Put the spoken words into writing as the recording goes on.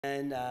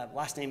And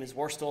last name is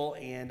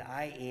Worstel, and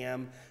I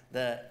am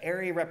the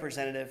area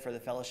representative for the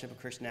Fellowship of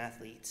Christian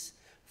Athletes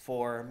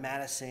for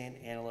Madison,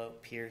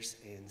 Antelope, Pierce,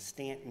 and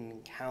Stanton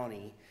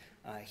County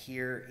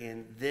here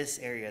in this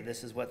area.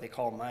 This is what they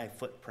call my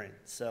footprint.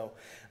 So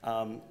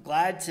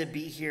glad to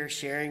be here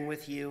sharing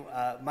with you.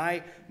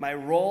 My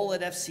role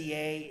at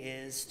FCA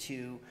is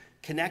to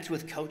connect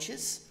with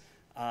coaches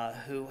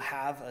who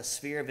have a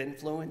sphere of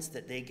influence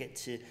that they get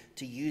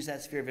to use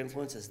that sphere of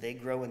influence as they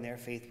grow in their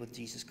faith with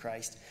Jesus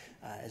Christ.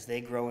 As they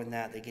grow in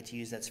that, they get to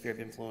use that sphere of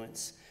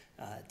influence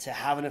to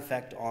have an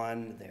effect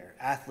on their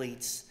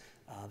athletes,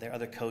 their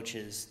other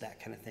coaches,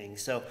 that kind of thing.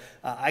 So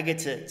I get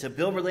to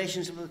build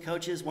relationships with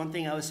coaches. One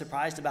thing I was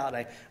surprised about,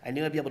 I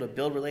knew I'd be able to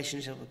build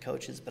relationships with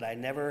coaches, but I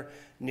never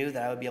knew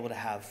that I would be able to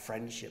have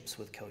friendships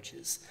with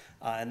coaches.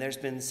 And there's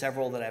been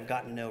several that I've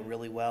gotten to know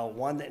really well.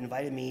 One that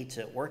invited me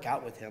to work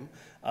out with him,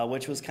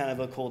 which was kind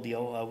of a cool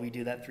deal. We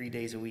do that 3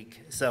 days a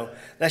week. So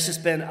that's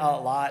just been a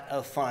lot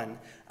of fun.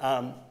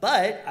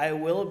 But I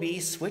will be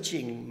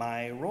switching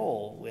my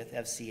role with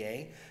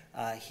FCA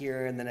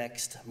here in the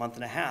next month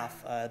and a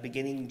half.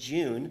 Beginning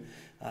June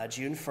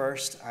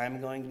 1st,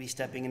 I'm going to be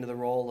stepping into the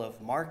role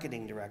of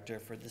marketing director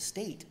for the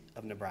state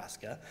of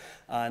Nebraska,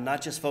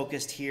 not just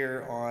focused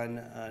here on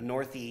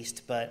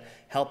Northeast, but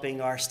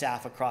helping our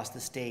staff across the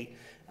state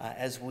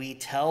as we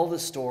tell the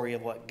story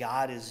of what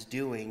God is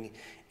doing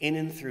in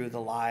and through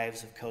the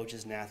lives of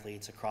coaches and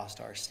athletes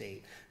across our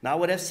state. Not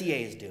what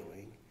FCA is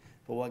doing,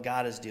 but what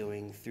God is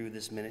doing through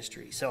this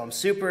ministry. So I'm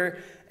super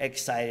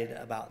excited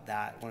about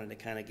that. Wanted to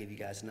kind of give you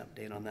guys an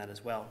update on that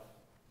as well.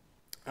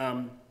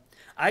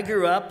 I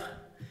grew up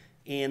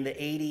in the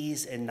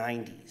 80s and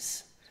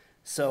 90s.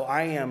 So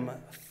I am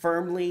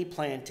firmly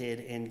planted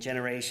in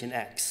Generation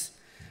X,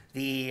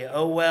 the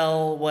oh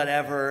well,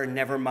 whatever,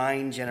 never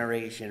mind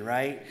generation,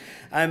 right?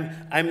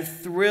 I'm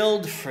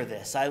thrilled for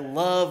this. I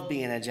love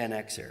being a Gen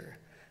Xer.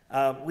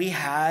 We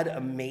had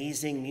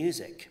amazing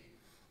music.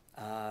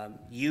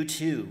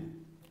 U2,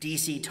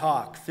 DC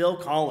Talk, Phil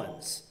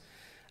Collins.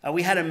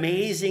 We had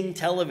amazing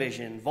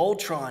television,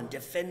 Voltron,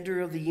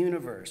 Defender of the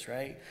Universe,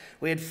 right?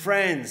 We had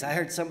Friends. I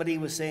heard somebody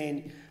was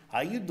saying,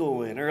 "How you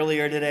doing?"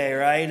 earlier today,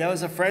 right? That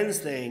was a Friends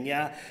thing,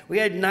 yeah. We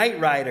had Knight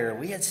Rider.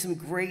 We had some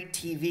great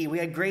TV. We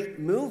had great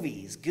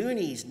movies,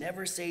 Goonies,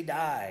 Never Say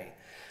Die.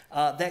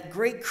 That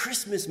great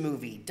Christmas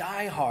movie,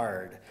 Die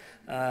Hard.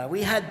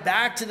 We had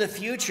Back to the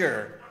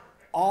Future,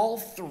 all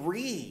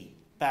three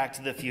Back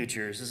to the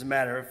Futures, as a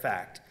matter of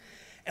fact.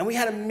 And we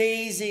had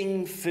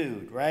amazing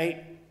food,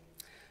 right?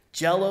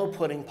 Jell-O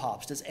pudding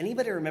pops. Does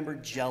anybody remember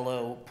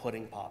Jell-O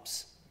pudding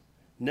pops?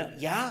 No?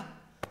 Yeah?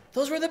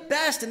 Those were the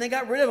best, and they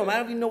got rid of them. I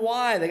don't even know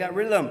why they got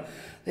rid of them.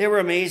 They were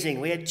amazing.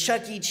 We had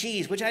Chuck E.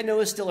 Cheese, which I know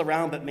is still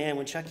around, but man,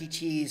 when Chuck E.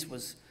 Cheese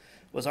was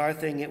our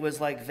thing, it was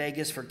like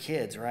Vegas for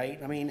kids, right?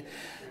 I mean,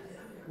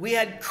 we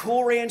had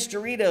Cool Ranch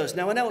Doritos.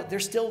 Now, I know they're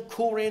still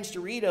Cool Ranch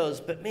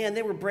Doritos, but man,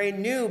 they were brand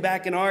new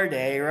back in our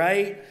day,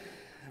 right?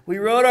 We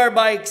rode our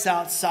bikes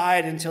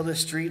outside until the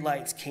street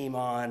lights came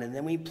on, and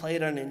then we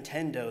played on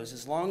Nintendos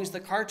as long as the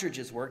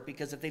cartridges worked,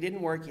 because if they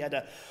didn't work, you had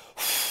to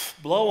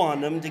blow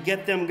on them to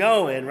get them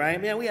going,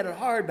 right? Man, we had it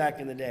hard back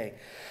in the day.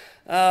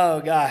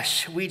 Oh,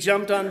 gosh. We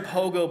jumped on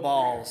pogo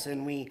balls,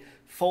 and we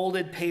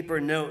folded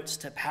paper notes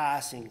to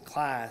pass in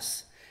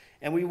class,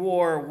 and we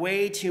wore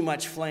way too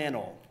much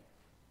flannel.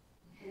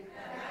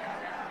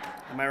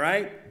 Am I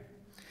right?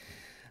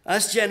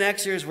 Us Gen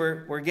Xers,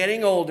 we're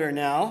getting older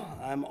now.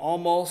 I'm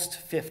almost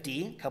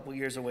 50, a couple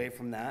years away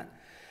from that.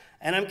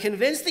 And I'm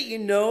convinced that you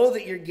know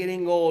that you're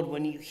getting old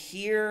when you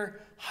hear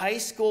high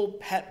school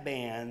pep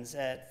bands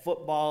at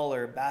football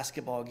or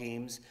basketball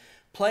games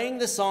playing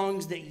the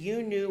songs that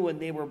you knew when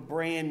they were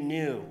brand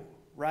new,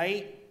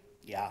 right?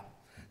 Yeah,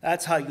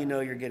 that's how you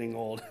know you're getting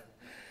old.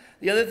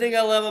 The other thing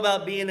I love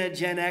about being a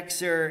Gen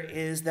Xer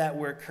is that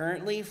we're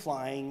currently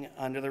flying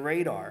under the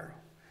radar.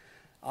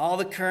 All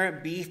the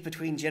current beef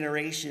between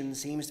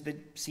generations seems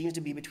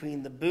to be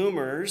between the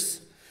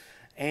boomers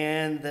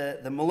and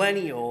the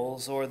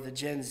millennials or the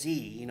Gen Z.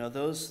 You know,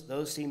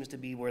 those seems to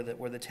be where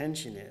the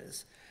tension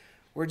is.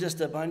 We're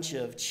just a bunch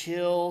of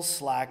chill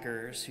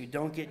slackers who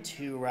don't get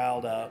too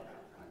riled up.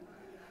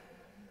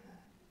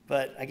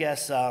 But I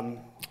guess,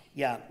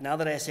 yeah, now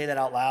that I say that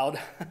out loud,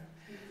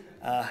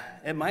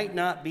 it might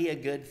not be a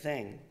good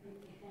thing.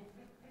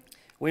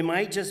 We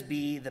might just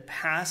be the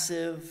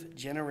passive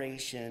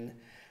generation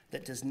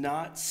that does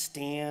not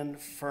stand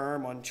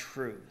firm on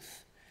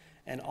truth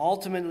and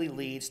ultimately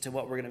leads to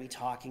what we're going to be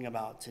talking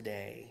about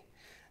today,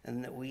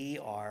 and that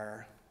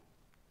we're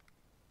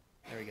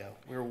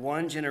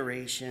one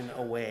generation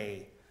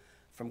away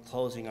from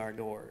closing our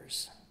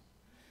doors.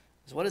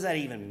 So what does that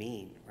even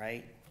mean,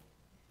 right?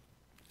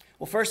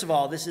 Well, first of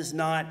all, this is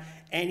not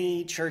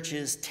any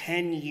church's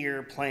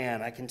 10-year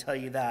plan. I can tell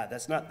you that.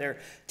 That's not their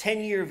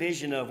 10-year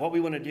vision of what we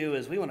want to do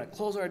is we want to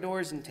close our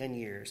doors in 10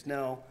 years.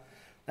 No.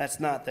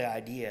 That's not the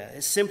idea.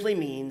 It simply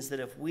means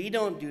that if we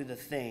don't do the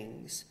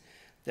things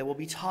that we'll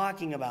be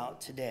talking about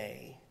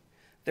today,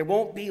 there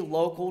won't be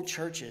local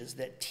churches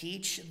that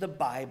teach the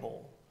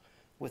Bible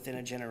within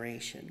a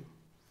generation.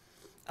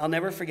 I'll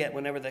never forget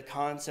whenever the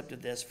concept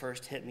of this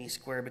first hit me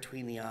square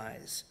between the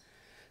eyes.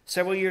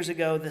 Several years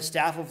ago, the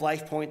staff of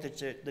Life Point,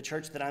 the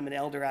church that I'm an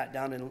elder at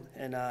down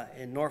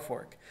in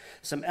Norfolk,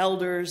 some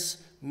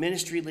elders,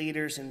 ministry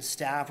leaders, and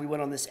staff, we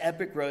went on this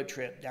epic road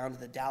trip down to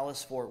the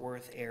Dallas-Fort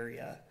Worth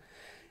area.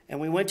 And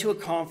we went to a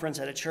conference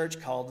at a church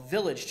called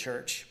Village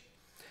Church.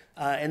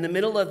 In the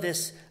middle of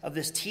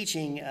this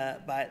teaching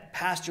by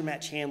Pastor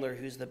Matt Chandler,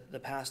 who's the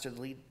pastor,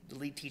 the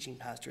lead teaching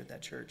pastor at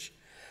that church,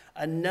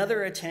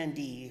 another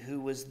attendee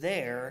who was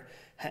there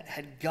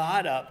had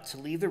got up to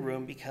leave the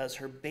room because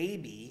her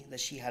baby that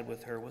she had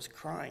with her was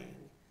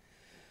crying.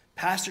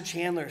 Pastor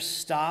Chandler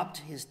stopped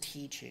his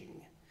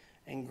teaching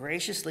and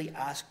graciously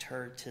asked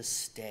her to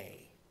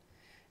stay.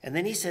 And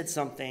then he said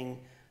something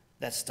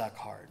that stuck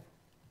hard.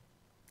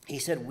 He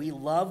said, "We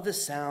love the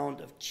sound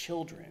of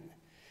children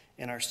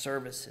in our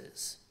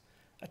services.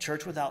 A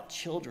church without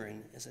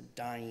children is a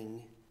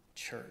dying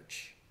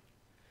church."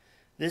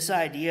 This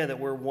idea that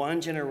we're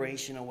one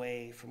generation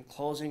away from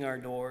closing our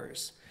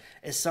doors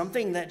is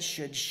something that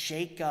should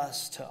shake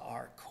us to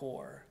our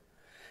core.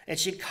 It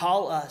should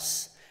call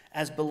us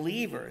as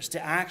believers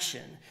to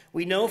action.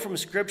 We know from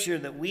Scripture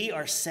that we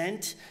are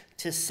sent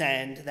to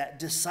send, that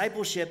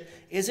discipleship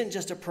isn't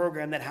just a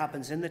program that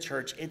happens in the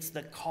church, it's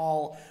the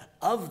call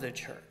of the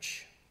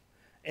church.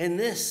 And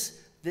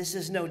this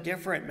is no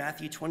different.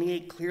 Matthew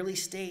 28 clearly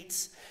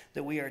states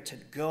that we are to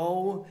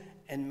go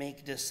and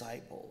make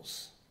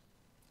disciples.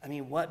 I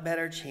mean, what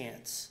better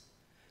chance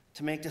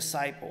to make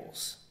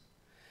disciples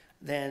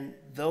than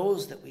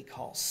those that we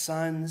call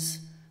sons,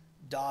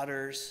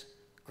 daughters,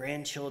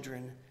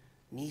 grandchildren,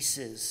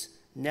 nieces,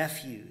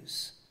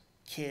 nephews,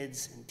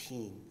 kids, and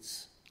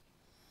teens.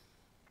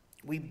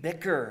 We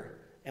bicker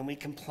and we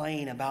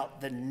complain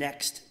about the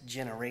next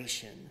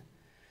generation,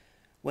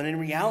 when in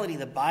reality,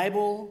 the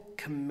Bible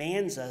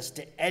commands us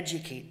to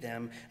educate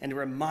them and to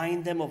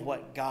remind them of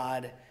what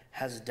God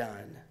has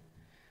done.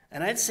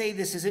 And I'd say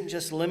this isn't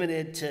just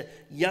limited to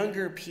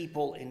younger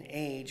people in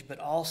age, but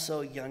also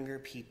younger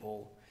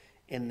people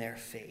in their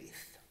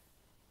faith.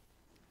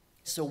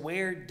 So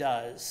where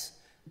does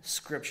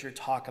Scripture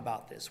talk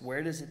about this?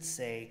 Where does it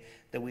say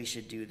that we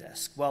should do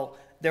this? Well,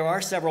 there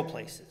are several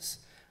places,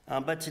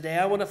 but today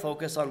I want to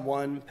focus on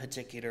one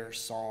particular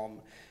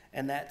psalm,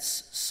 and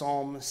that's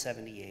Psalm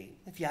 78.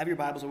 If you have your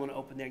Bibles and want to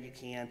open there, you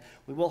can.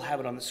 We will have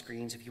it on the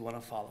screens if you want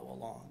to follow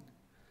along.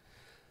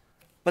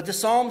 But the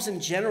Psalms in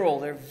general,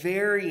 they're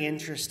very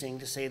interesting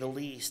to say the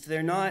least.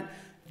 They're not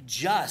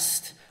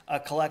just a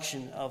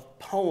collection of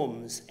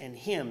poems and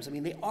hymns. I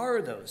mean, they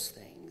are those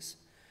things.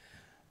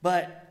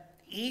 But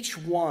each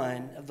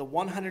one of the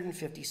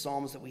 150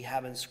 Psalms that we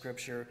have in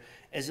Scripture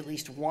is at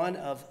least one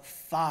of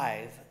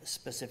 5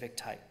 specific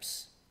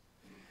types.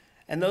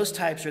 And those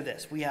types are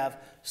this. We have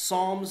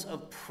Psalms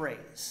of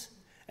praise.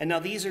 And now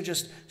these are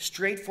just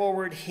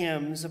straightforward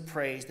hymns of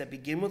praise that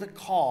begin with a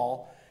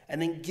call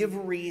and then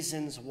give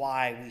reasons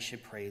why we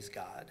should praise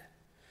God.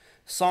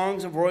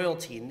 Songs of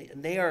royalty,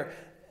 and they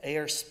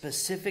are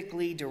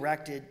specifically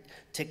directed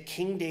to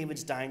King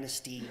David's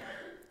dynasty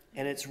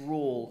and its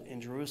rule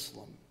in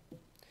Jerusalem.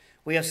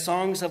 We have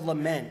songs of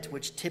lament,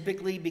 which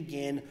typically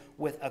begin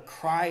with a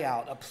cry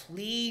out, a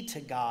plea to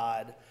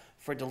God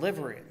for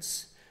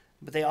deliverance.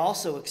 But they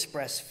also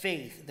express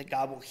faith that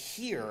God will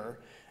hear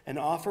and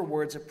offer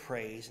words of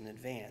praise in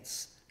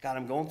advance. God,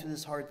 I'm going through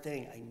this hard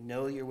thing. I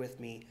know you're with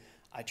me.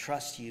 I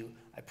trust you.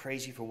 I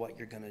praise you for what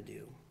you're going to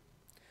do.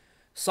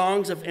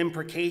 Songs of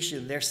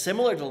imprecation, they're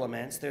similar to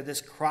laments. They're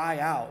this cry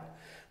out,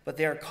 but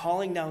they are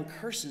calling down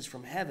curses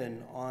from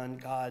heaven on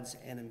God's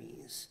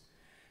enemies.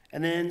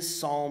 And then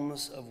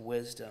Psalms of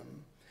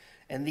wisdom.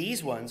 And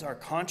these ones are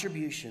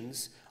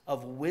contributions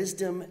of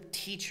wisdom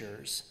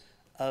teachers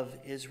of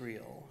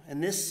Israel.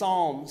 And this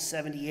Psalm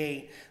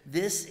 78,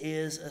 this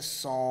is a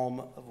psalm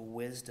of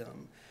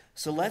wisdom.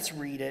 So let's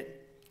read it.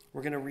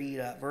 We're going to read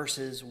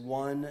verses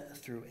 1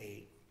 through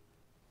 8.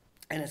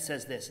 And it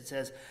says this. It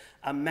says,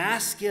 a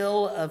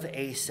maskil of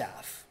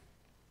Asaph.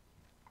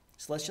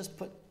 So let's just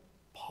put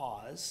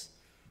pause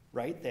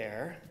right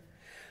there.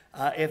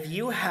 If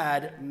you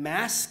had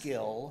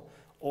maskil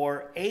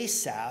or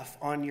Asaph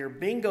on your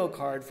bingo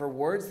card for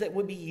words that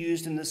would be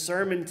used in the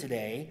sermon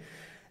today,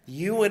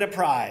 you win a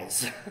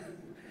prize.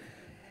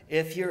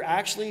 If you're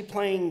actually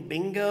playing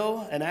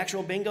bingo, an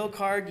actual bingo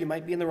card, you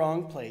might be in the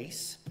wrong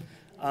place.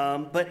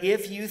 But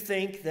if you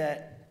think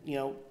that,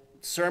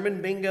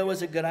 sermon bingo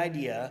is a good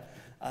idea,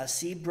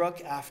 see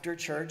Brooke after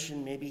church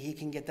and maybe he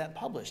can get that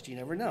published. You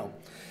never know.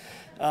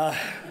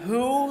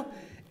 Who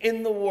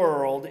in the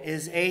world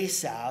is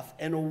Asaph,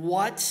 and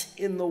what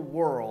in the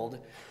world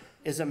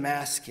is a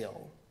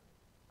maskil?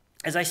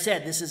 As I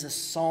said, this is a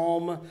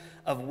psalm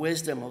of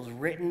wisdom. It was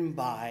written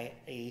by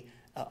a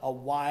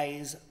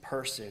wise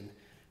person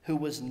who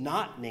was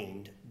not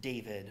named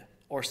David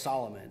or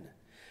Solomon,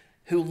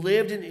 who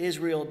lived in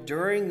Israel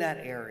during that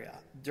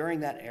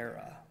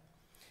era.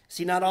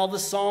 See, not all the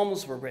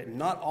Psalms were written.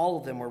 Not all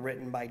of them were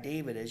written by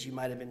David, as you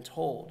might have been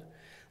told.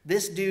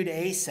 This dude,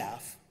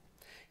 Asaph,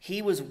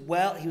 he was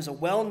a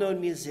well-known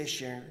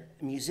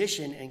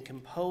musician and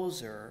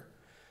composer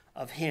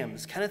of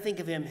hymns. Kind of think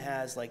of him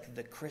as like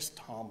the Chris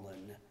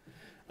Tomlin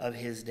of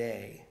his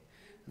day.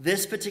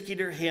 This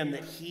particular hymn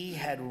that he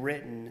had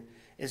written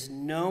is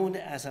known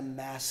as a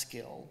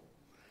maskil.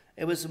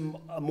 It was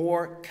a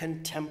more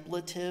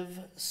contemplative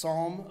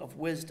psalm of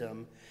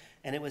wisdom,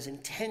 and it was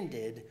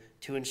intended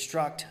to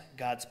instruct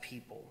God's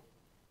people.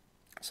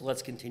 So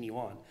let's continue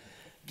on.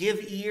 Give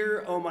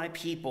ear, O my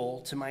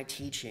people, to my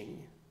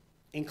teaching.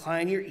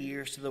 Incline your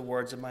ears to the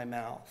words of my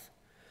mouth.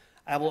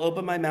 I will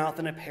open my mouth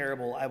in a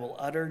parable. I will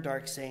utter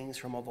dark sayings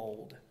from of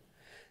old.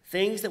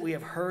 Things that we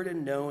have heard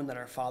and known that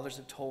our fathers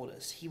have told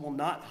us. He will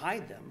not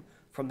hide them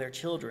from their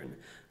children,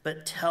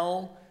 but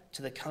tell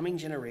to the coming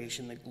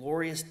generation the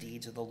glorious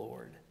deeds of the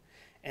Lord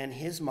and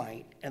his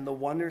might and the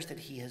wonders that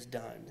he has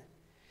done.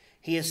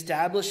 He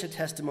established a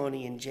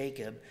testimony in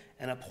Jacob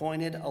and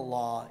appointed a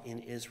law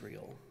in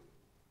Israel,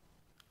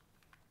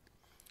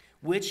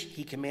 which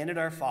he commanded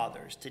our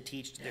fathers to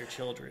teach to their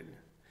children,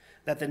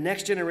 that the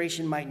next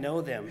generation might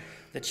know them,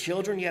 the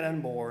children yet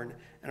unborn,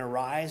 and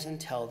arise and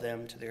tell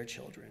them to their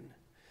children,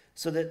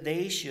 so that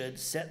they should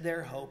set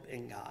their hope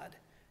in God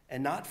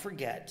and not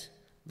forget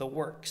the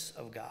works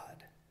of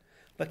God,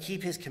 but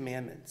keep his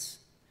commandments,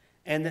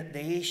 and that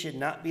they should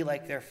not be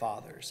like their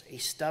fathers, a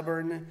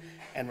stubborn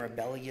and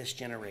rebellious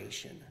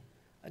generation,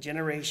 a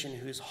generation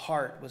whose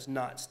heart was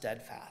not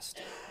steadfast,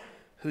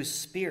 whose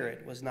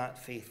spirit was not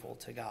faithful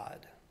to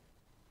God.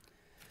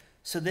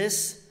 So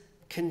this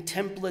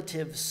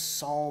contemplative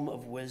psalm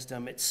of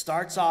wisdom, it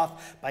starts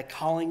off by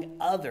calling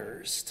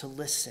others to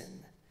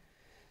listen.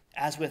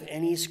 As with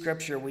any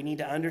scripture, we need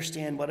to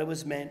understand what it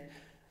was meant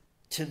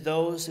to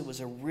those it was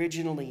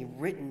originally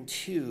written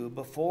to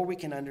before we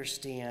can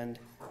understand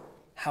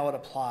how it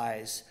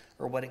applies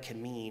or what it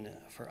can mean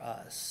for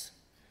us.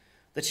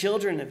 The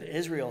children of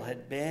Israel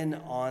had been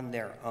on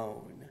their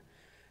own,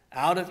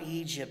 out of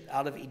Egypt,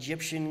 out of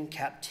Egyptian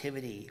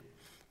captivity.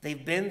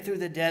 They've been through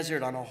the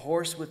desert on a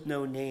horse with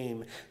no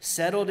name,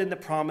 settled in the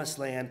promised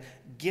land,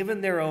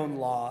 given their own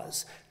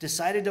laws,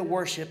 decided to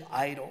worship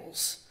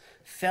idols,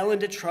 fell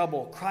into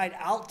trouble, cried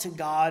out to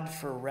God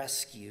for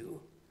rescue,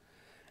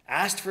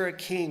 asked for a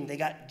king. They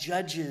got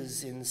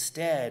judges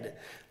instead.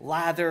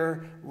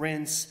 Lather,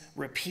 rinse,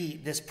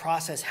 repeat. This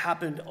process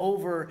happened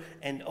over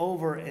and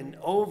over and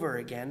over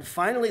again.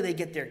 Finally, they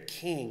get their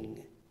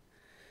king.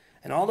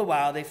 And all the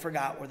while, they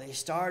forgot where they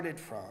started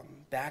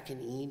from, back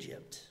in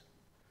Egypt.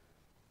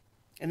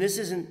 And this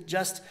isn't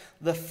just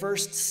the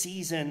first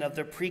season of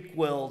the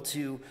prequel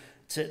to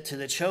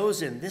The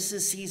Chosen. This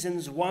is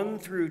seasons 1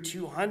 through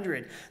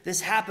 200.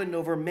 This happened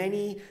over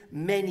many,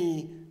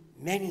 many,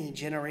 many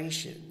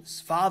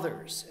generations.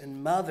 Fathers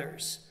and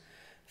mothers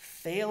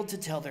failed to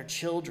tell their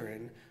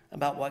children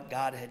about what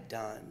God had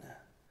done.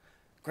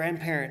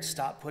 Grandparents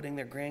stopped putting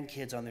their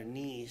grandkids on their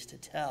knees to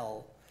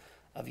tell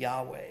of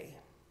Yahweh.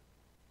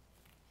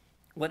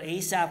 What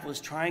Asaph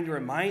was trying to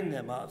remind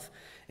them of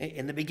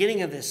in the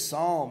beginning of this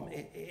psalm,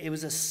 it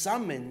was a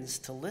summons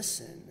to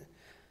listen,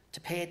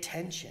 to pay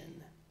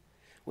attention.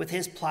 With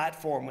his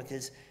platform, with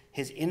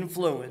his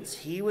influence,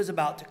 he was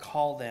about to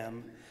call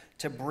them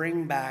to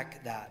bring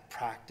back that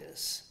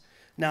practice.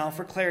 Now,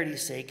 for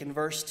clarity's sake, in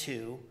verse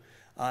 2,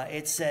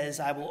 it says,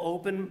 I will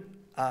open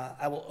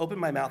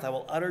my mouth, I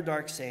will utter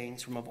dark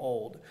sayings from of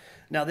old.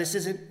 Now, this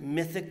isn't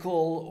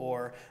mythical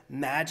or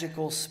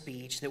magical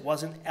speech. That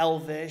wasn't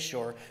elvish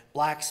or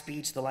black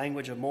speech, the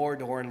language of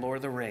Mordor and Lord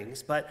of the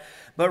Rings. But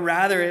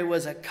rather, it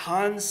was a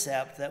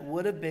concept that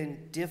would have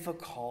been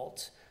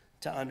difficult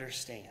to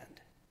understand.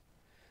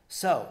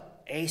 So,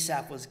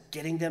 Asaph was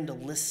getting them to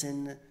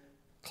listen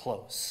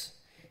close.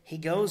 He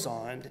goes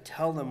on to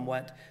tell them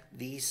what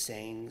these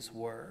sayings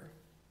were.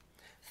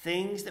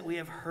 Things that we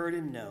have heard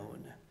and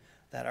known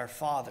that our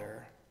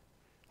fathers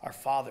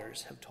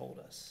have told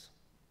us.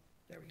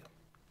 There we go.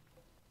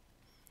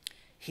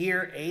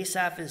 Here,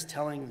 Asaph is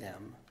telling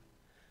them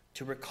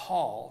to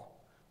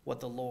recall what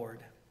the Lord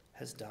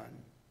has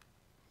done.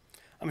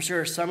 I'm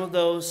sure some of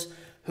those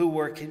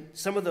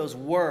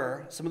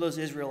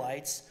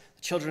Israelites,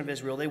 the children of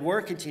Israel, they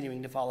were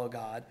continuing to follow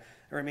God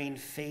and remain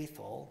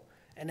faithful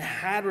and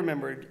had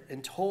remembered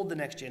and told the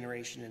next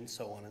generation and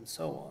so on and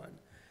so on.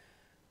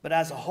 But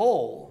as a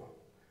whole,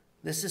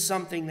 this is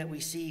something that we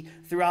see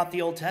throughout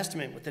the Old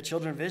Testament with the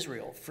children of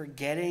Israel,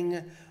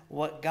 forgetting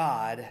what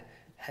God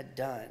had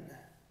done.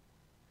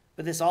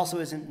 But this also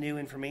isn't new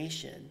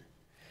information.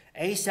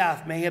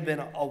 Asaph may have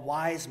been a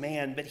wise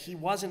man, but he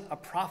wasn't a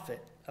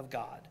prophet of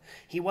God.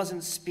 He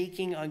wasn't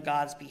speaking on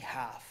God's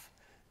behalf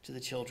to the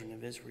children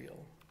of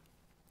Israel.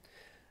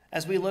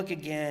 As we look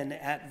again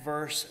at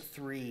verse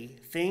 3,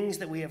 things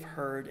that we have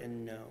heard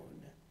and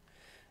known.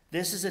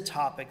 This is a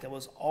topic that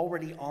was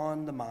already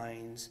on the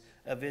minds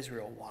of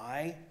Israel.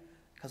 Why?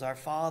 Because our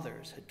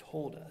fathers had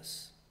told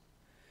us.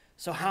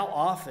 So how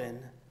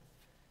often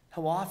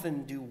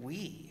do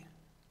we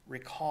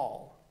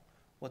recall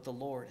what the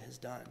Lord has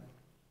done?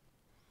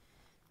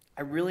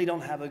 I really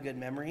don't have a good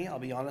memory, I'll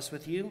be honest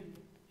with you,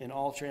 in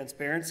all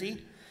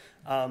transparency.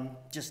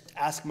 Just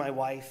ask my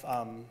wife.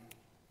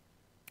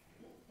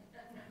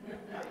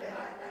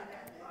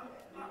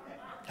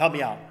 Help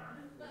me out.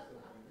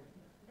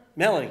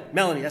 Melanie,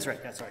 that's right.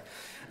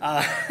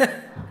 Uh,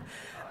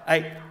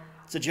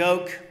 it's a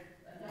joke.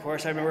 Of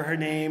course, I remember her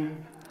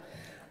name.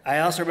 I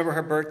also remember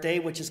her birthday,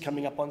 which is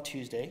coming up on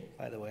Tuesday,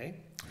 by the way.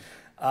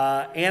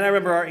 And I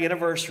remember our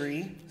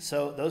anniversary.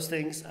 So those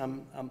things,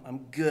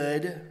 I'm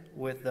good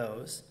with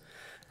those.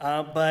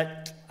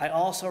 But I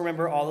also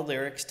remember all the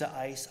lyrics to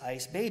Ice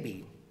Ice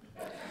Baby.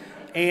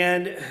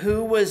 And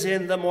who was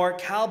in the More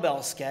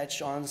Cowbell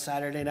sketch on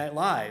Saturday Night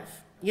Live?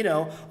 You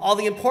know, all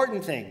the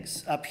important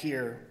things up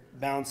here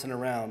bouncing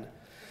around.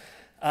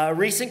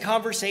 Recent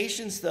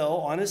conversations, though,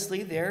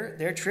 honestly,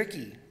 they're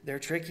tricky. They're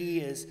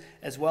tricky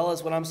as well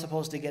as what I'm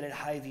supposed to get at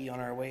Hy-Vee on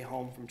our way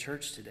home from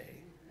church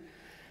today.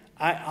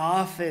 I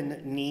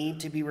often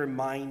need to be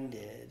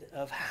reminded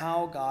of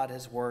how God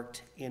has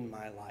worked in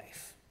my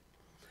life.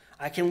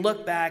 I can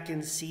look back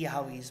and see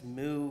how he's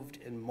moved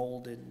and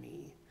molded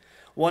me.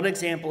 One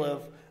example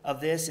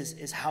of this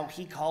is how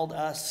he called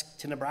us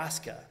to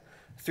Nebraska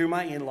through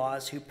my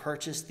in-laws who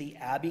purchased the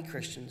Abbey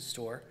Christian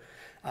store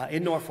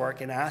in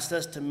Norfolk and asked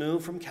us to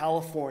move from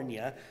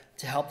California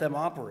to help them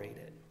operate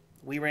it.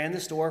 We ran the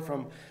store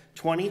from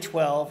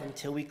 2012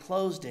 until we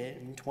closed it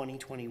in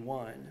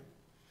 2021.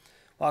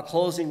 While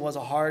closing was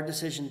a hard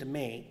decision to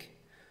make,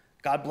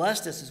 God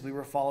blessed us as we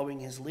were following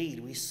his lead.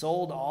 We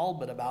sold all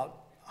but about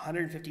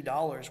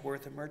 $150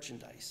 worth of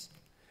merchandise.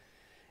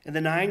 In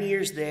the 9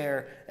 years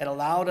there, it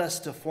allowed us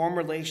to form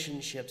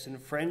relationships and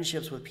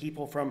friendships with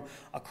people from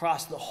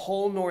across the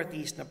whole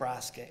northeast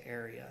Nebraska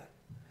area,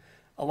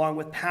 along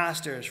with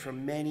pastors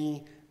from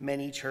many,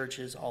 many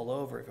churches all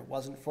over. If it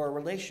wasn't for a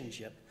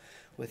relationship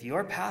with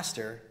your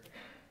pastor,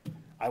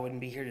 I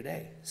wouldn't be here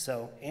today.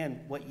 So,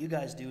 and what you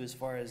guys do as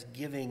far as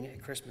giving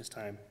at Christmas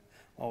time,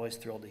 I'm always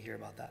thrilled to hear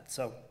about that.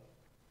 So,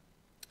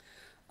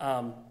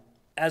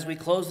 as we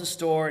closed the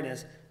store and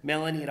as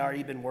Melanie had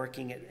already been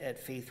working at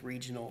Faith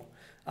Regional,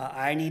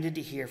 I needed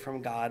to hear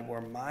from God where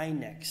my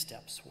next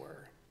steps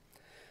were.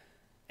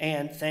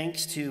 And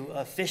thanks to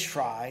a fish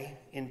fry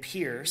in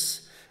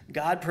Pierce,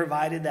 God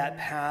provided that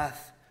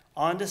path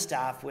onto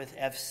staff with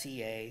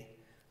FCA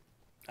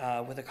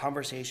with a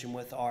conversation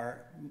with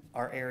our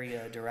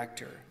area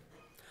director.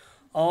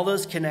 All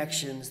those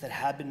connections that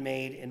have been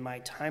made in my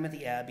time at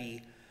the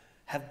Abbey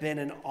have been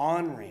an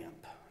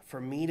on-ramp for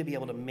me to be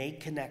able to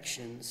make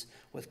connections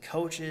with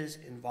coaches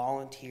and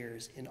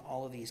volunteers in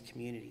all of these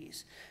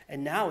communities.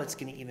 And now it's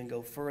going to even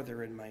go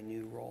further in my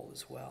new role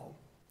as well.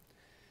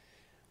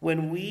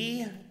 When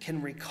we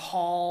can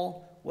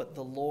recall what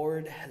the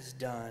Lord has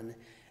done,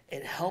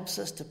 it helps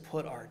us to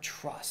put our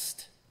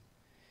trust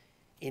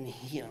in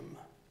him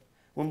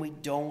when we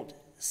don't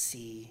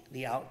see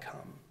the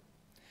outcome.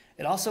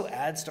 It also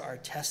adds to our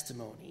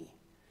testimony,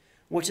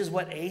 which is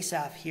what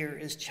Asaph here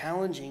is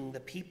challenging the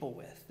people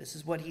with. This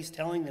is what he's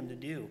telling them to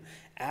do.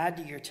 Add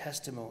to your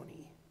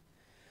testimony.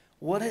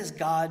 What has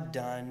God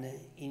done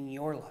in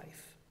your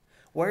life?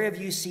 Where have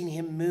you seen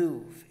him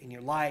move in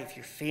your life,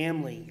 your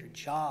family, your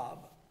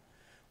job?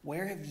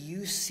 Where have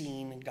you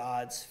seen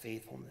God's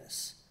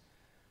faithfulness?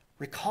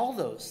 Recall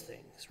those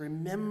things.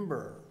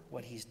 Remember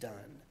what he's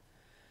done.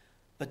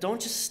 But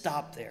don't just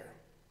stop there.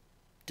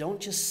 Don't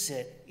just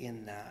sit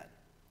in that.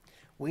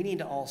 We need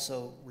to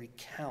also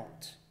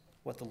recount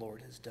what the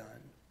Lord has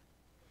done.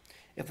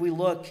 If we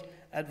look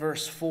at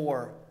verse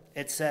 4,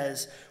 it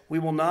says, "We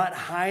will not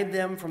hide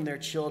them from their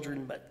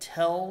children, but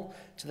tell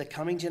to the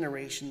coming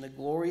generation the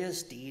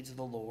glorious deeds of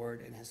the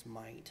Lord and his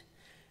might,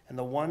 and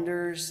the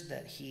wonders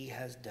that he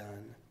has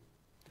done."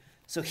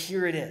 So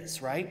here it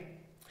is, right?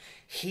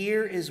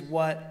 Here is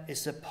what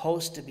is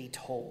supposed to be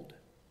told.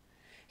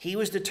 He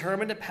was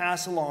determined to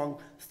pass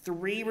along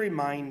 3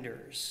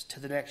 reminders to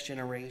the next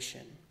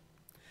generation.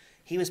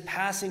 He was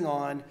passing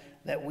on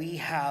that we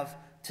have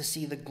to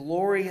see the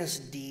glorious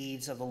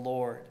deeds of the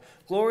Lord.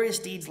 Glorious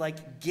deeds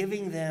like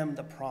giving them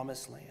the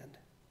promised land.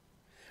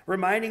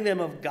 Reminding them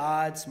of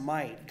God's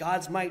might.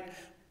 God's might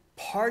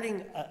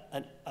parting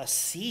a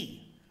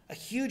sea, a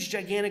huge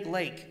gigantic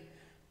lake,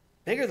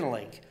 bigger than a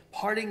lake,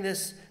 parting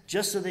this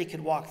just so they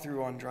could walk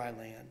through on dry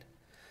land.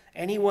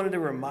 And he wanted to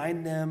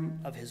remind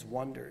them of his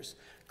wonders.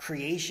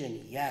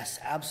 Creation, yes,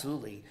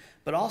 absolutely.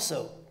 But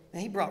also,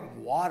 he brought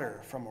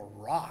water from a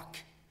rock.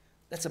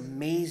 That's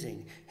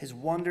amazing. His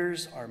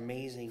wonders are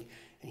amazing,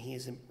 and he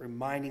is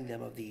reminding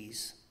them of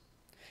these.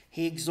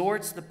 He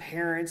exhorts the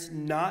parents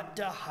not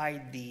to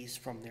hide these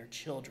from their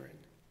children.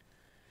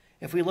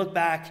 If we look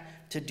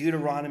back to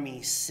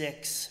Deuteronomy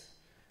 6,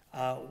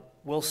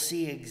 we'll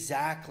see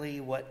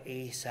exactly what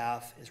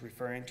Asaph is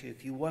referring to.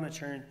 If you want to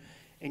turn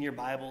in your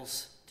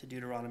Bibles to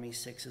Deuteronomy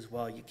 6 as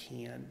well, you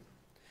can.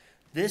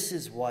 This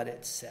is what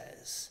it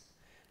says.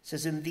 It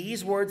says, "And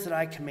these words that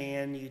I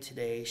command you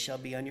today shall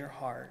be on your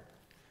heart.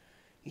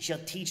 You shall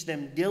teach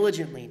them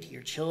diligently to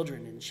your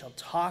children, and shall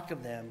talk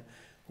of them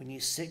when you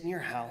sit in your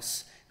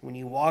house, and when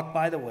you walk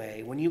by the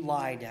way, when you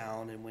lie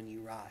down, and when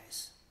you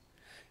rise.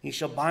 You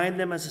shall bind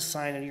them as a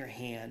sign on your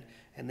hand,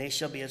 and they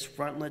shall be as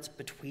frontlets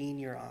between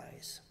your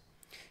eyes.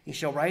 You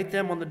shall write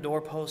them on the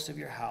doorposts of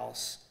your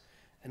house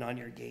and on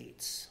your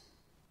gates."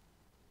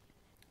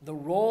 The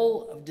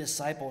role of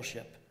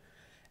discipleship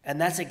And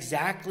that's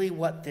exactly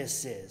what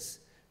this is,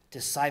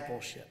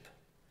 discipleship.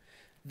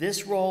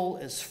 This role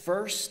is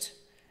first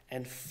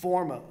and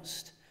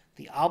foremost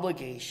the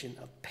obligation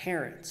of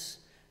parents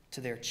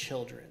to their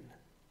children,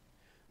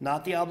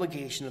 not the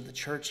obligation of the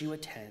church you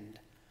attend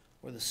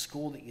or the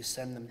school that you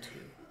send them to.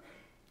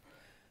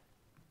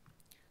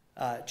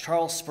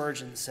 Charles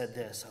Spurgeon said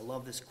this. I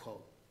love this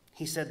quote.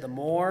 He said, "The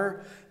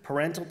more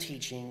parental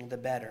teaching, the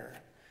better.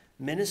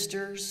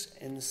 Ministers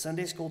and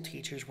Sunday school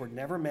teachers were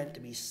never meant to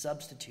be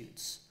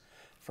substitutes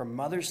for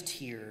mother's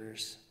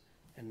tears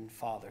and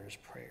father's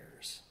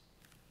prayers."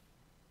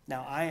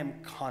 Now, I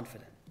am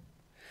confident.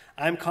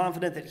 I'm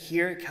confident that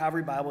here at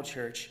Calvary Bible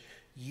Church,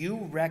 you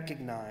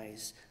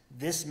recognize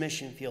this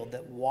mission field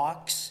that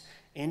walks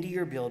into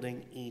your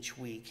building each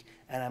week.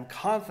 And I'm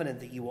confident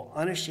that you will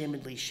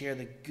unashamedly share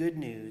the good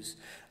news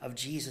of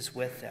Jesus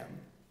with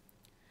them.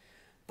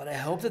 But I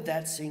hope that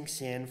that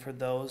sinks in for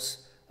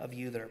those of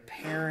you that are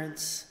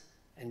parents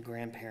and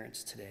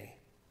grandparents today.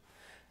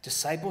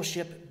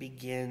 Discipleship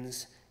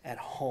begins at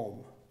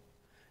home.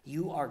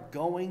 You are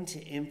going to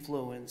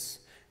influence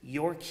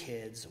your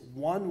kids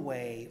one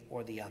way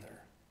or the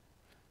other.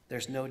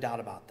 There's no doubt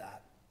about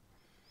that.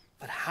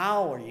 But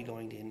how are you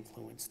going to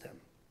influence them?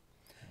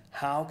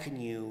 How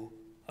can you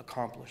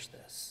accomplish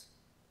this?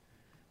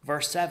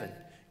 Verse 7,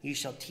 "You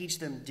shall teach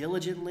them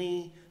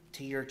diligently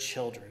to your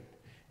children,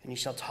 and you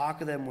shall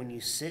talk of them when you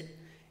sit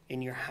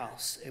in your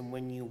house, and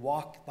when you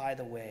walk by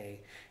the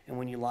way, and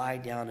when you lie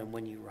down, and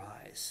when you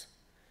rise."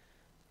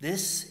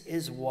 This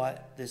is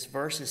what this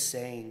verse is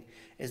saying,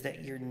 is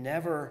that you're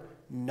never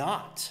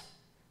not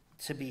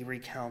to be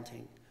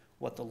recounting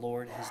what the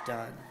Lord has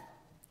done.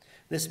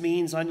 This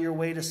means on your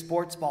way to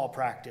sports ball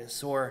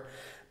practice, or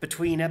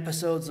between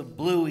episodes of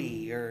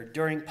Bluey, or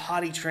during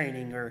potty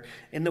training, or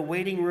in the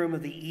waiting room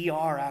of the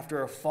ER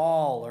after a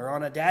fall, or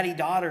on a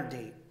daddy-daughter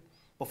date,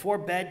 before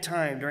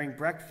bedtime, during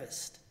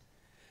breakfast.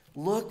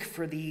 Look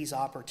for these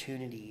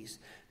opportunities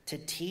to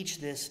teach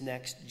this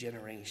next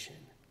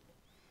generation.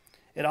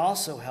 It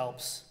also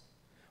helps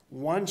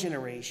one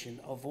generation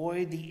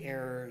avoid the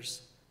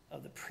errors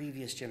of the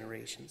previous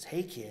generations.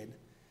 Hey, kid,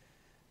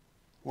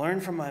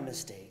 learn from my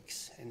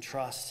mistakes and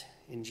trust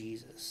in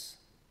Jesus.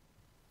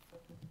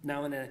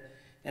 Now, in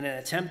an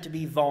attempt to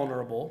be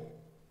vulnerable,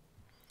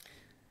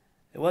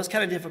 it was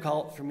kind of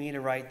difficult for me to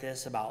write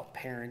this about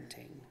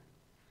parenting.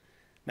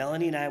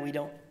 Melanie and I,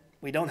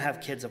 we don't have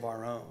kids of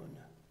our own.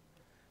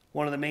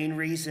 One of the main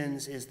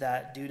reasons is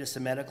that due to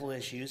some medical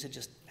issues, it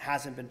just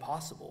hasn't been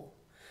possible.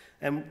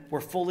 And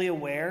we're fully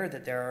aware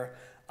that there are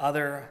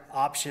other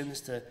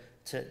options to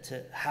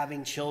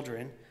having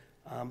children.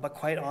 But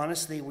quite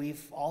honestly,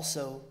 we've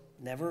also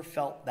never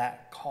felt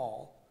that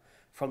call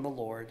from the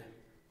Lord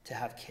to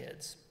have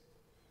kids.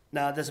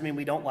 Now, it doesn't mean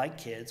we don't like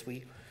kids.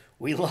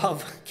 We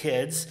love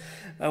kids.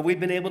 We've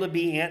been able to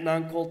be aunt and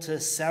uncle to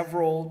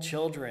several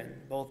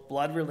children, both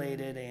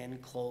blood-related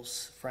and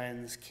close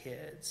friends'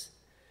 kids.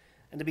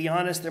 And to be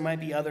honest, there might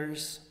be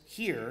others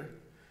here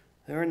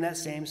who are in that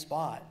same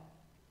spot.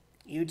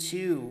 You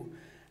too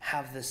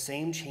have the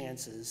same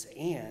chances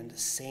and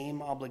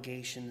same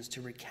obligations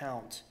to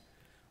recount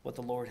what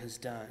the Lord has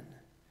done.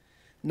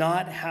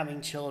 Not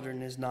having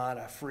children is not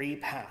a free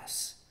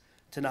pass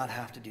to not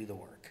have to do the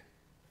work.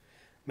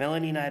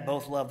 Melanie and I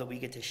both love that we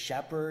get to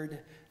shepherd,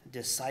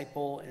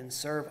 disciple, and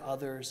serve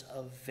others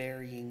of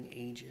varying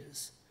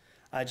ages.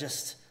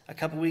 Just a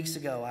couple weeks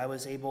ago, I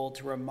was able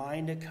to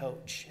remind a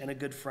coach and a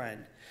good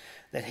friend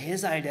that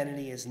his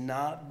identity is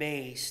not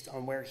based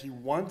on where he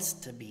wants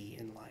to be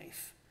in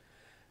life,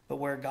 but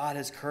where God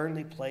has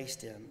currently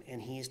placed him,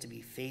 and he is to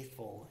be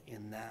faithful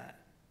in that.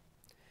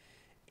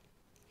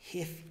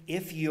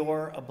 If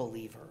you're a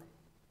believer,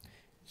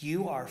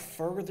 you are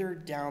further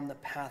down the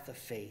path of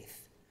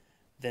faith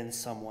than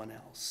someone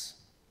else.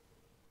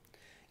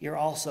 You're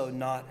also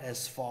not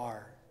as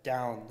far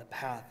down the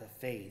path of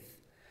faith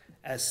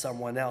as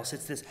someone else.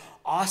 It's this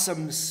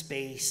awesome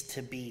space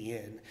to be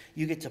in.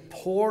 You get to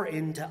pour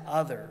into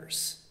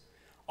others,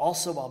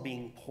 also while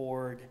being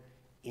poured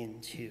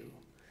into.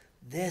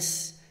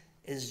 This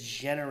is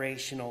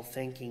generational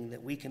thinking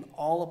that we can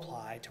all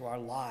apply to our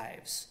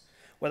lives,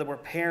 whether we're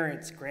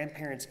parents,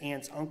 grandparents,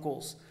 aunts,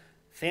 uncles,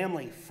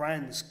 family,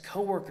 friends,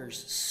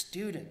 coworkers,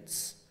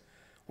 students.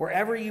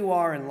 Wherever you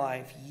are in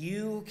life,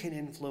 you can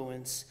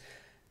influence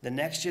the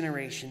next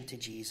generation to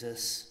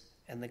Jesus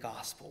and the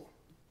gospel.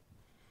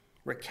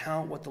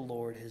 Recount what the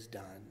Lord has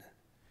done,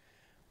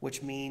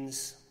 which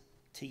means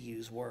to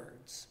use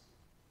words.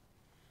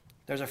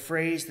 There's a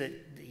phrase that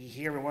you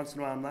hear every once in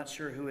a while. I'm not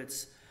sure who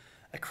it's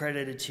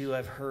accredited to.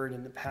 I've heard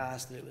in the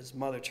past that it was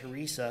Mother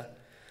Teresa.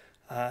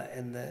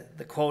 And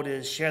the quote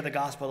is, "Share the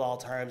gospel at all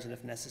times, and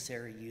if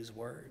necessary, use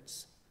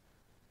words."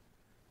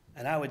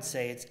 And I would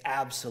say it's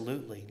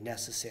absolutely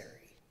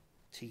necessary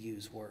to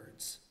use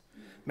words.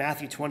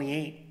 Matthew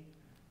 28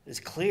 is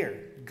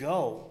clear.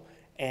 Go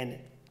and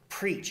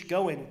preach.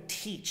 Go and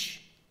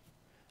teach.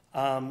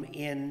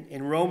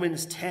 In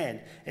Romans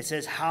 10, it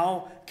says,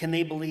 how can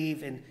they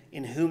believe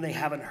in whom they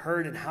haven't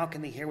heard, and how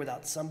can they hear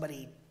without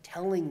somebody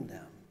telling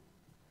them?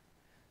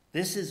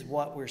 This is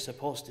what we're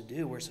supposed to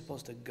do. We're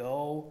supposed to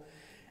go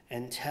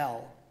and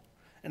tell.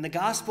 And the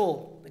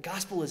gospel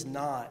is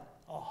not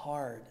a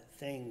hard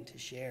thing to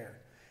share.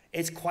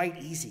 It's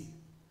quite easy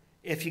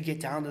if you get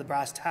down to the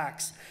brass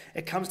tacks.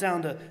 It comes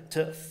down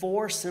to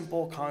four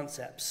simple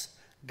concepts: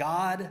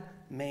 God,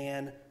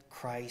 man,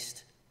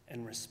 Christ,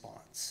 and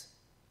response.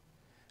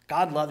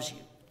 God loves you.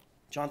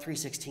 John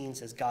 3:16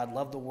 says God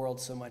loved the world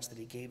so much that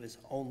he gave his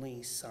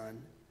only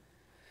son.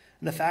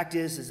 And the fact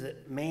is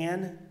that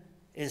man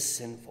is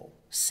sinful.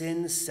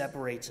 Sin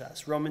separates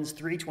us. Romans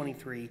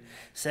 3:23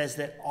 says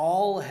that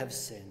all have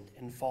sinned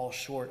and fall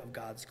short of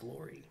God's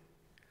glory.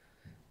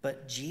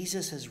 But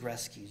Jesus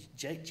rescues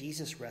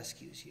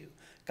you.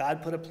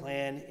 God put a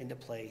plan into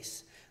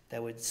place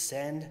that would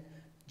send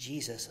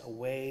Jesus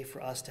away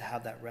for us to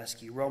have that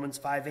rescue. Romans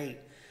 5:8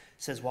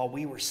 says while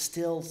we were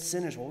still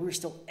sinners, while we were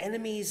still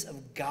enemies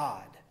of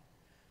God,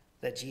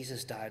 that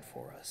Jesus died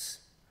for us.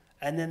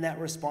 And then that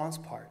response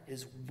part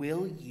is,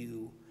 will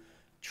you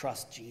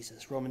trust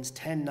Jesus? Romans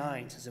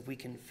 10:9 says if we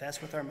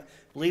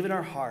believe in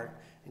our heart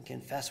and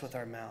confess with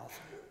our mouth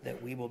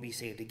that we will be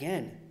saved.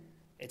 Again,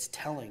 it's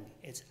telling,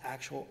 it's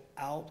actual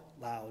out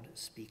loud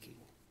speaking.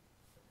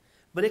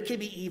 But it could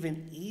be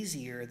even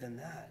easier than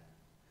that.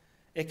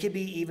 It could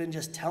be even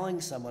just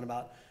telling someone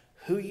about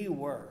who you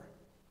were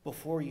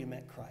before you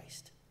met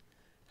Christ,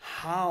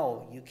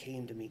 how you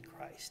came to meet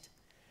Christ,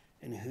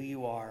 and who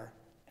you are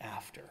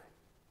after.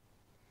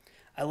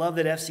 I love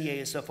that FCA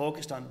is so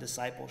focused on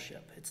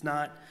discipleship. It's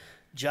not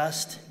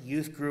just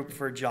youth group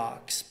for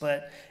jocks,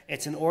 but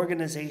it's an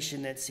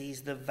organization that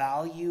sees the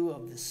value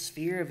of the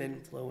sphere of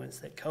influence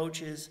that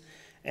coaches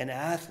and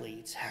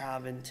athletes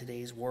have in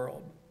today's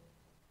world.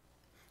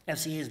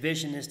 FCA's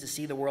vision is to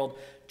see the world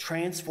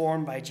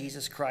transformed by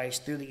Jesus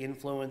Christ through the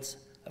influence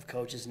of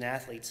coaches and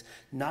athletes,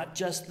 not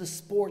just the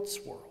sports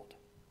world,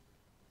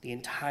 the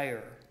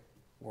entire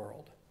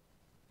world.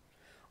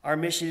 Our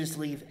mission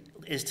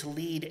is to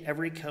lead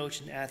every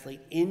coach and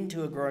athlete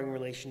into a growing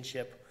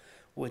relationship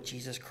with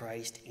Jesus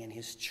Christ and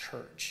his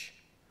church.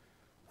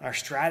 Our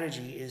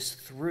strategy is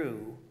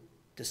through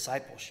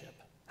discipleship,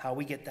 how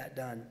we get that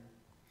done.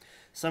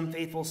 Some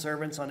faithful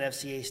servants on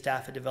FCA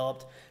staff have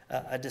developed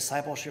a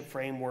discipleship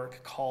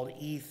framework called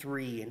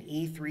E3, and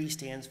E3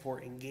 stands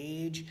for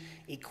Engage,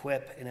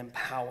 Equip, and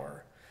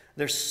Empower.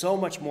 There's so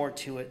much more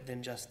to it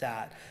than just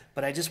that,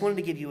 but I just wanted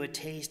to give you a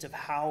taste of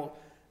how,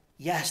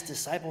 yes,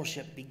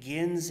 discipleship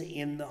begins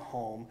in the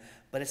home,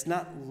 but it's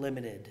not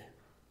limited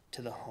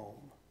to the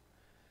home.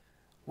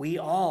 We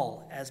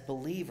all, as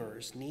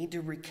believers, need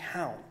to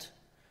recount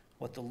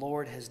what the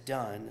Lord has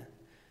done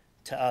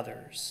to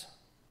others.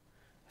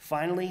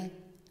 Finally,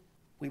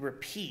 we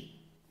repeat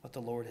what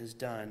the Lord has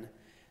done,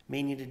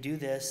 meaning to do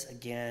this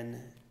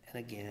again and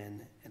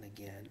again and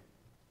again.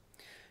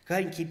 Go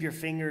ahead and keep your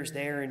fingers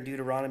there in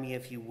Deuteronomy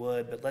if you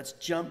would, but let's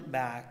jump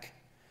back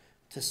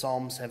to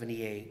Psalm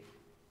 78.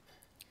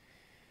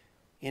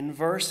 In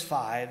verse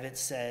 5, it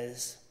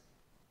says,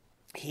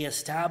 "He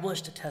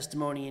established a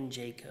testimony in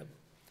Jacob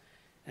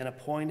and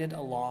appointed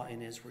a law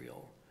in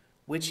Israel,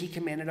 which he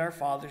commanded our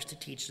fathers to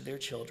teach to their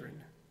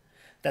children,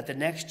 that the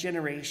next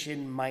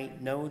generation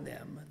might know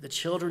them, the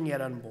children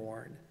yet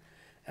unborn,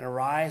 and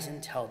arise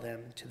and tell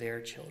them to their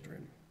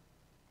children."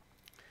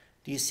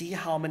 Do you see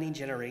how many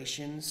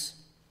generations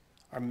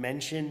are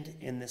mentioned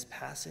in this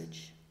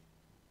passage?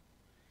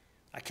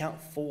 I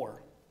count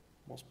 4.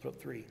 Almost put up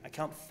 3. I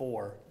count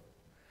 4.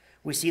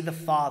 We see the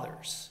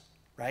fathers,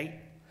 right?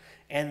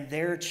 And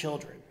their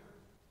children.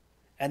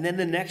 And then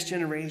the next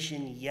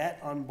generation yet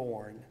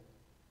unborn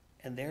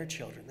and their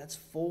children. That's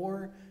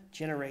 4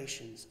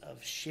 generations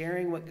of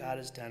sharing what God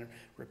has done,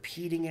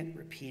 repeating it,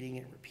 repeating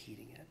it,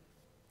 repeating it.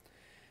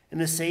 In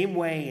the same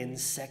way, in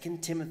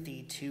 2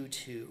 Timothy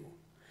 2:2,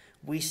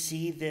 we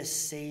see this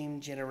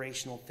same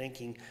generational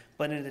thinking,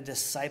 but in a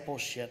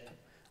discipleship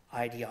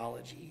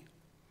ideology.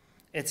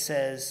 It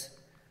says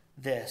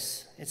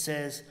this. It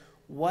says,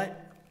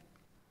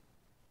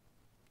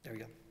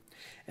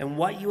 "And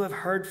what you have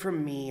heard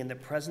from me in the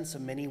presence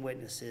of many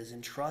witnesses,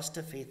 entrust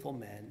to faithful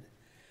men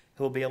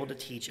who will be able to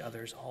teach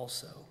others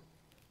also."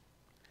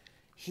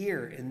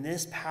 Here in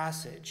this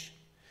passage,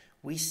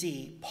 we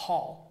see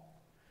Paul,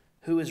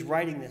 who is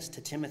writing this to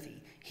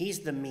Timothy.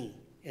 He's the me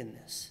in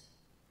this.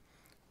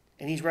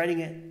 And he's writing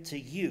it to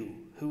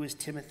you, who is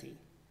Timothy.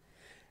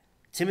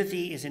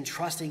 Timothy is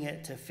entrusting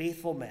it to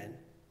faithful men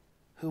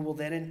who will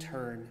then in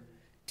turn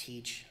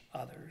teach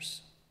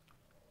others.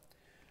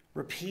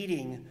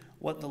 Repeating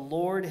what the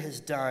Lord has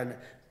done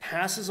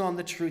passes on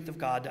the truth of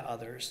God to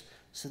others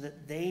so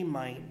that they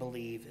might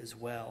believe as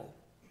well.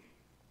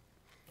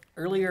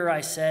 Earlier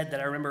I said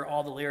that I remember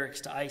all the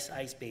lyrics to Ice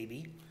Ice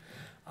Baby,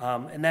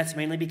 and that's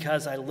mainly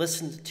because I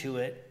listened to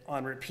it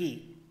on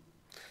repeat.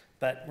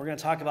 But we're going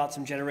to talk about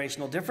some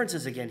generational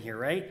differences again here,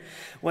 right?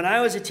 When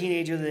I was a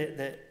teenager,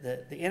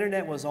 the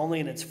internet was only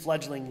in its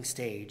fledgling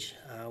stage.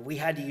 We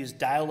had to use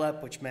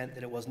dial-up, which meant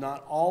that it was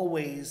not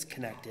always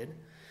connected.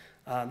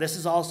 This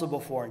is also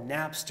before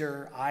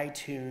Napster,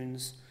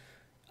 iTunes,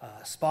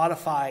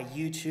 Spotify,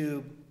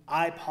 YouTube,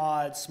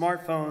 iPods,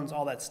 smartphones,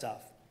 all that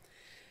stuff.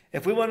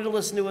 If we wanted to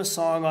listen to a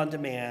song on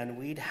demand,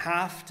 we'd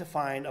have to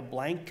find a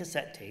blank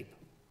cassette tape,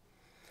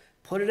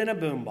 put it in a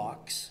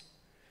boombox,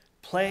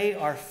 play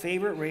our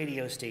favorite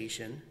radio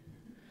station,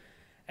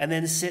 and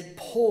then sit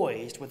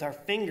poised with our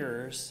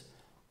fingers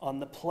on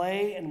the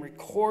play and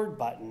record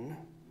button.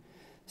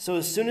 So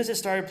as soon as it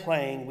started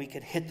playing, we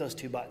could hit those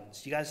two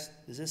buttons. You guys,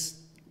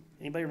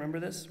 anybody remember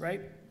this,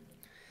 right?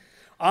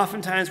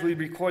 Oftentimes we'd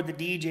record the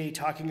DJ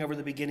talking over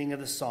the beginning of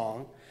the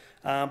song,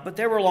 but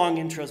there were long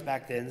intros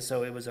back then,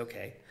 so it was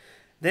okay.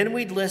 Then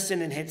we'd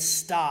listen and hit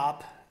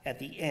stop at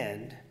the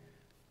end,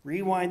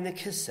 rewind the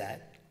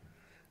cassette,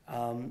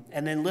 and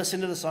then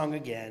listen to the song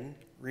again,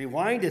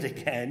 rewind it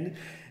again,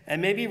 and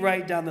maybe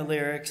write down the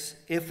lyrics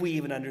if we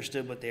even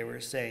understood what they were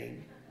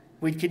saying.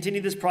 We'd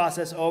continue this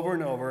process over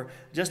and over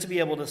just to be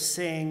able to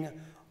sing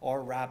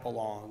or rap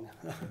along.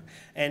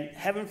 And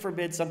heaven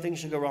forbid something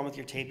should go wrong with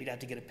your tape, you'd have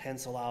to get a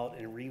pencil out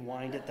and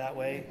rewind it that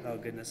way. Oh,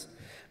 goodness.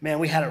 Man,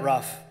 we had it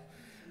rough.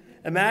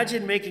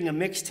 Imagine making a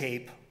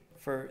mixtape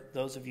for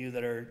those of you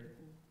that are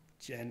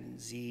Gen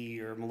Z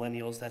or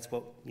millennials. That's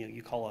what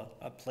you call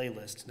a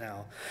playlist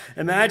now.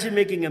 Imagine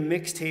making a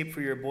mixtape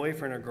for your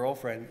boyfriend or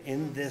girlfriend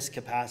in this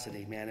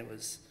capacity. Man,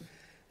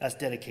 that's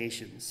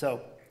dedication.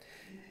 So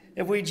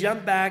if we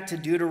jump back to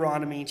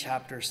Deuteronomy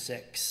chapter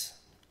 6,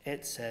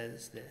 it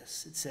says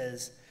this. It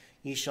says,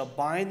 "Ye shall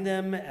bind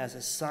them as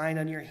a sign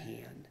on your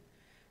hand,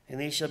 and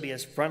they shall be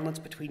as frontlets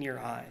between your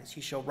eyes.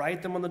 You shall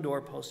write them on the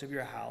doorposts of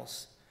your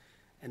house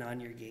and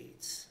on your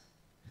gates."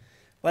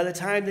 By the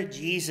time that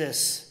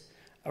Jesus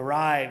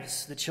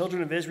arrives, the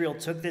children of Israel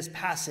took this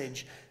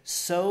passage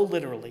so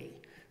literally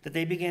that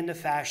they began to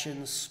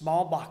fashion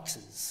small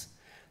boxes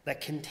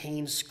that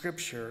contained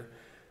scripture,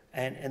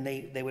 and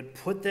they would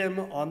put them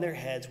on their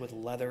heads with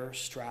leather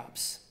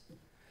straps.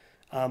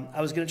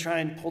 I was going to try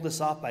and pull this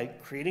off by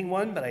creating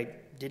one, but I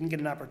didn't get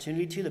an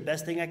opportunity to. The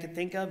best thing I could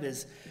think of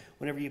is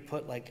whenever you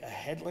put like a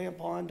headlamp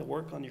on to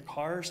work on your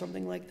car or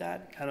something like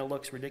that. Kind of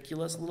looks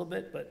ridiculous a little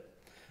bit, but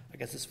I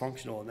guess it's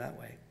functional in that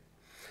way.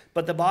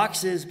 But the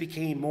boxes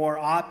became more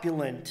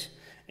opulent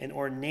and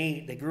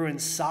ornate. They grew in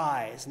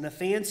size. And the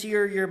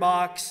fancier your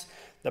box,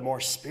 the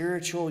more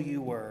spiritual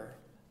you were.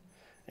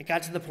 It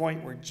got to the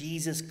point where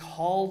Jesus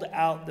called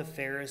out the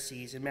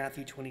Pharisees in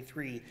Matthew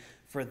 23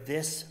 for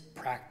this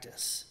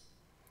practice.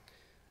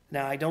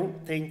 Now, I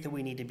don't think that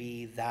we need to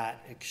be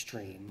that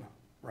extreme,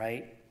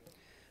 right?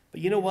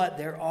 But you know what?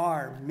 There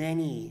are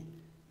many,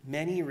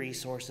 many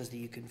resources that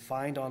you can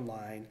find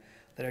online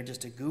that are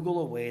just a Google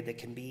away that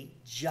can be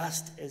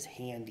just as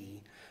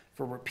handy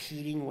for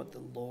repeating what the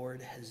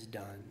Lord has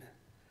done.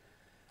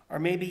 Or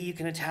maybe you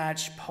can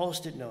attach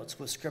Post-it notes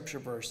with scripture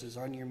verses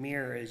on your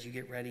mirror as you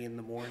get ready in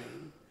the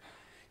morning.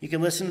 You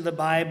can listen to the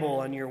Bible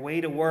on your way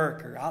to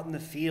work or out in the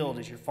field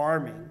as you're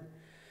farming.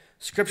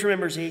 Scripture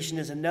memorization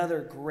is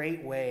another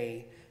great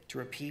way to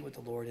repeat what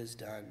the Lord has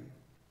done.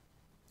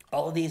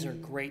 All of these are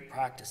great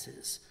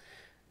practices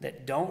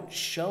that don't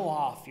show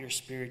off your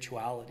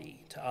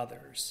spirituality to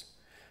others,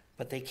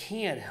 but they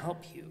can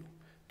help you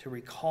to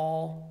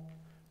recall,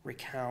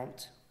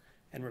 recount,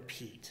 and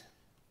repeat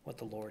what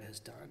the Lord has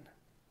done.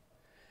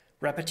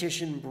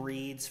 Repetition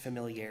breeds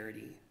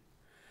familiarity.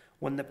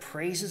 When the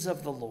praises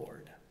of the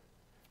Lord,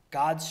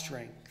 God's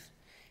strength,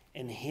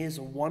 and his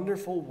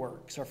wonderful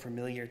works are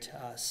familiar to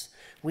us,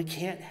 we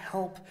can't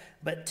help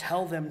but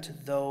tell them to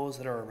those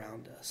that are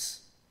around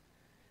us.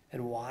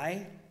 And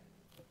why?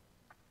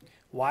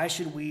 Why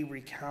should we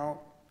recount,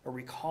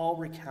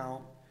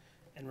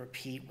 and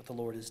repeat what the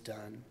Lord has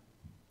done?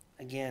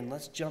 Again,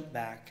 let's jump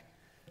back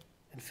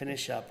and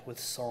finish up with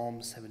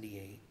Psalm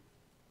 78.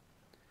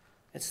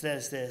 It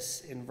says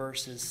this in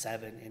verses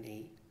 7 and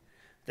 8,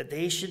 that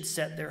they should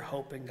set their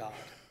hope in God,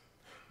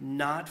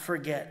 not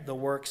forget the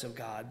works of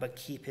God, but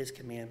keep his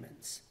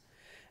commandments,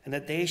 and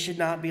that they should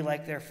not be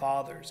like their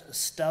fathers, a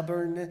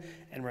stubborn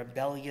and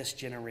rebellious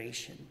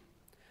generation,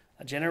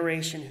 a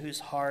generation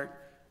whose heart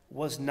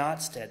was not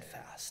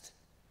steadfast,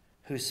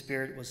 whose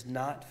spirit was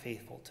not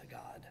faithful to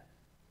God.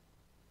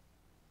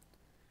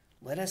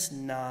 Let us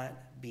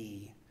not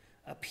be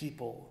a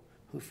people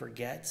who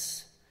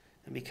forgets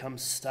and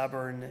becomes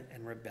stubborn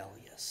and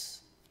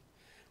rebellious.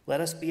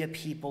 Let us be a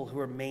people who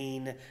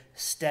remain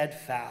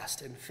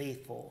steadfast and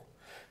faithful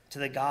to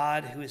the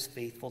God who is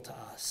faithful to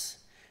us,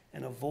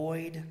 and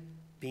avoid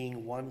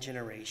being one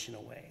generation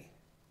away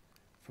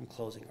from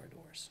closing our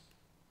doors.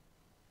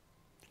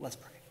 Let's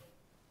pray.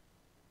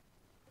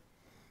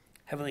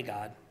 Heavenly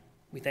God,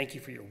 we thank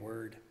you for your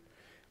word.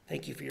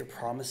 Thank you for your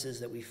promises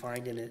that we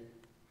find in it,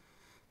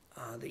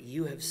 that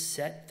you have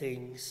set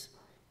things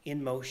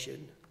in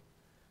motion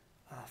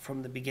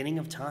from the beginning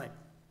of time.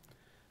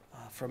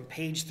 From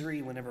page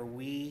 3, whenever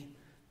we,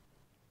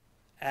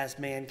 as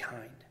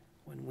mankind,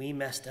 when we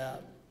messed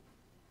up,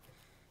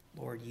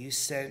 Lord, you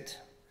set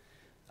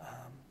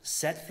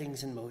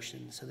things in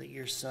motion so that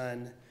your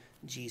Son,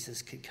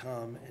 Jesus, could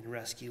come and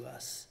rescue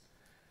us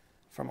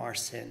from our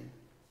sin.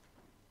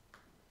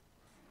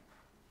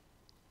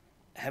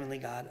 Heavenly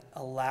God,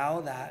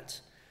 allow that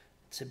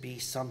to be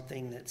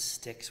something that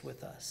sticks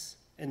with us.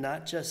 and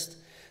not just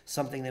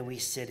something that we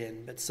sit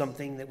in, but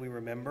something that we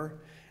remember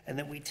and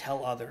that we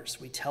tell others.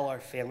 We tell our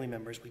family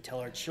members, we tell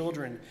our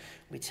children,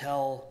 we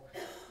tell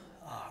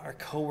our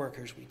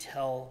coworkers, we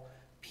tell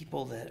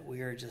people that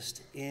we are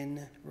just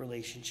in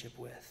relationship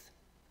with.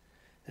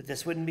 That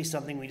this wouldn't be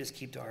something we just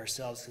keep to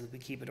ourselves, because if we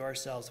keep it to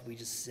ourselves, if we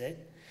just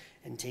sit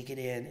and take it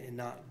in and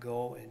not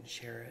go and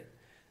share it,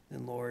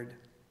 then Lord,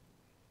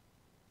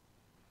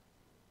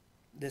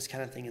 this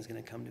kind of thing is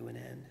going to come to an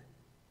end.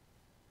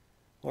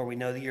 Lord, we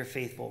know that you're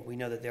faithful. We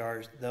know that there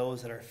are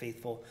those that are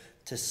faithful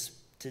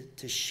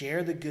to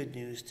share the good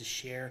news, to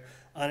share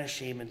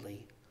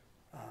unashamedly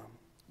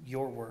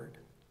your word.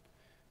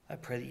 I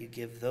pray that you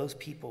give those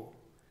people,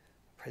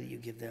 I pray that you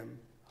give them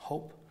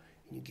hope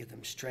and you give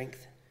them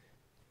strength.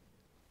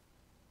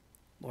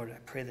 Lord, I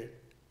pray that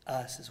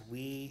us, as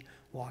we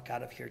walk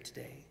out of here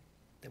today,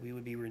 that we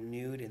would be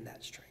renewed in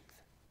that strength.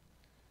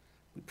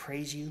 We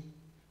praise you.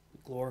 We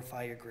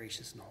glorify your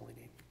gracious and holy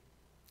name.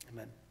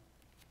 Amen.